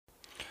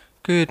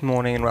Good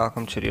morning and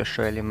welcome to the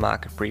Australian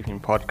Market Briefing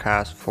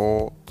podcast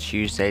for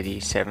Tuesday the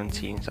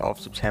 17th of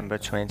September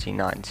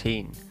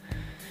 2019.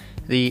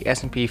 The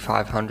S&P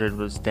 500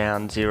 was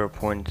down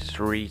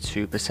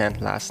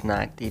 0.32% last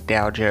night, the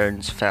Dow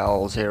Jones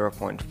fell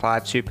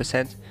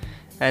 0.52%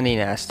 and the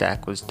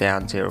Nasdaq was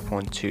down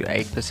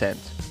 0.28%.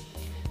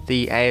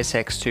 The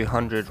ASX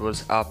 200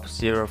 was up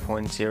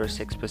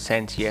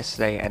 0.06%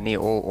 yesterday and the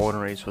All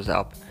Ordinaries was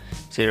up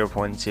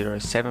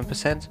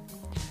 0.07%.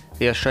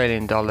 The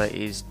Australian dollar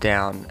is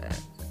down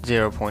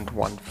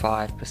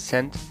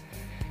 0.15%.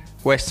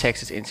 West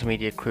Texas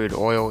Intermediate crude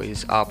oil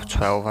is up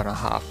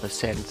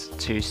 12.5%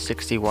 to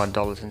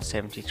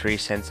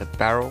 $61.73 a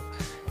barrel,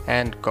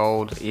 and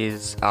gold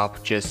is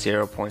up just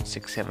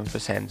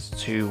 0.67%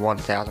 to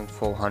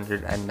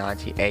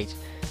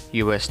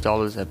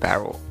 $1,498 a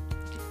barrel.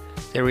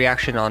 The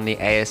reaction on the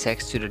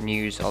ASX to the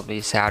news of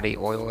the Saudi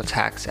oil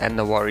attacks and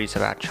the worries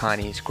about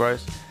Chinese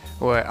growth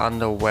were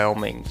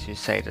underwhelming, to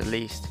say the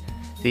least.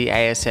 The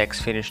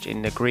ASX finished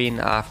in the green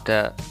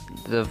after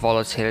the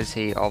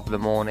volatility of the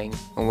morning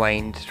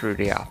waned through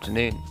the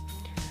afternoon.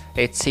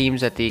 It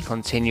seems that the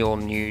continual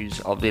news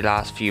of the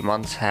last few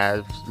months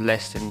has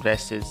left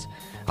investors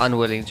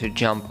unwilling to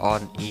jump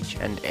on each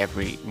and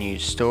every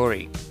news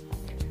story.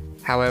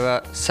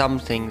 However, some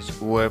things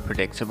were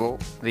predictable.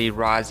 The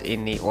rise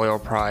in the oil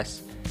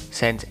price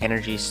sent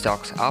energy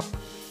stocks up.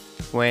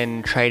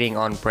 When trading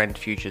on Brent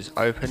futures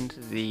opened,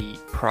 the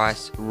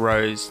price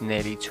rose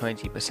nearly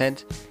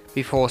 20%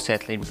 before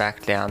settling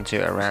back down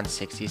to around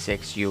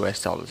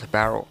 $66 a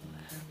barrel.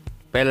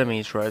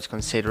 Bellamy's rose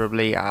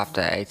considerably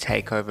after a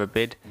takeover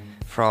bid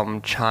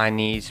from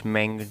Chinese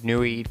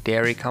Mengniu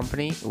Dairy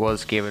Company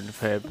was given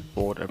FIRB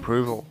board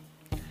approval.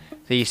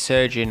 The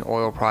surge in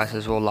oil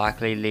prices will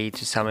likely lead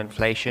to some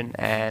inflation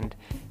and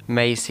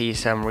may see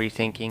some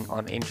rethinking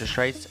on interest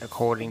rates,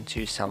 according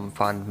to some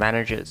fund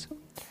managers.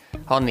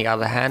 On the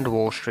other hand,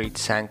 Wall Street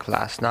sank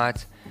last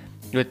night,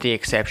 with the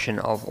exception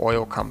of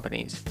oil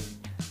companies.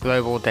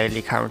 Global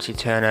daily currency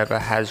turnover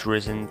has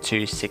risen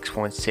to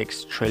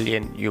 $6.6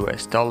 trillion.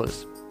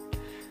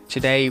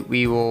 Today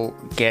we will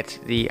get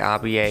the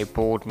RBA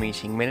board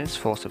meeting minutes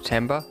for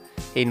September,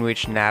 in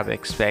which NAB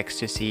expects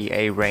to see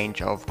a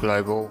range of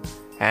global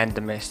and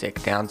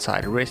domestic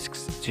downside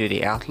risks to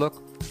the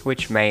outlook,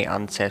 which may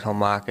unsettle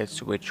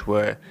markets which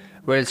were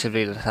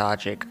relatively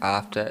lethargic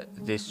after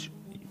this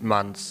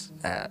month's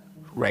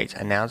rate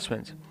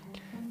announcement.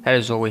 That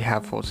is all we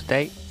have for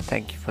today.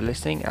 Thank you for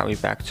listening. I'll be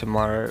back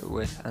tomorrow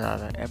with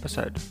another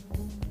episode.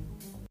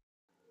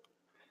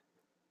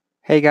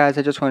 Hey guys,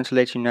 I just wanted to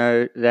let you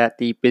know that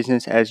the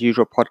Business as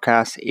Usual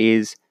podcast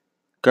is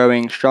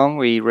going strong.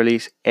 We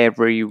release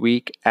every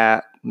week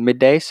at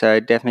midday, so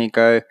definitely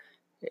go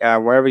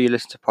wherever you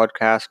listen to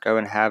podcasts, go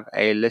and have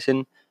a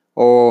listen,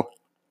 or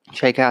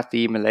check out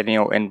the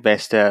Millennial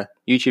Investor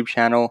YouTube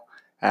channel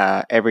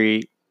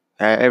every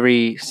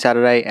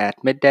Saturday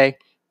at midday.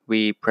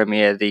 We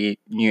premiere the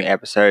new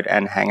episode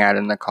and hang out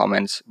in the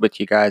comments with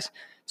you guys.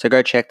 So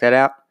go check that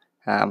out.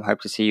 Hope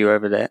to see you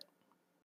over there.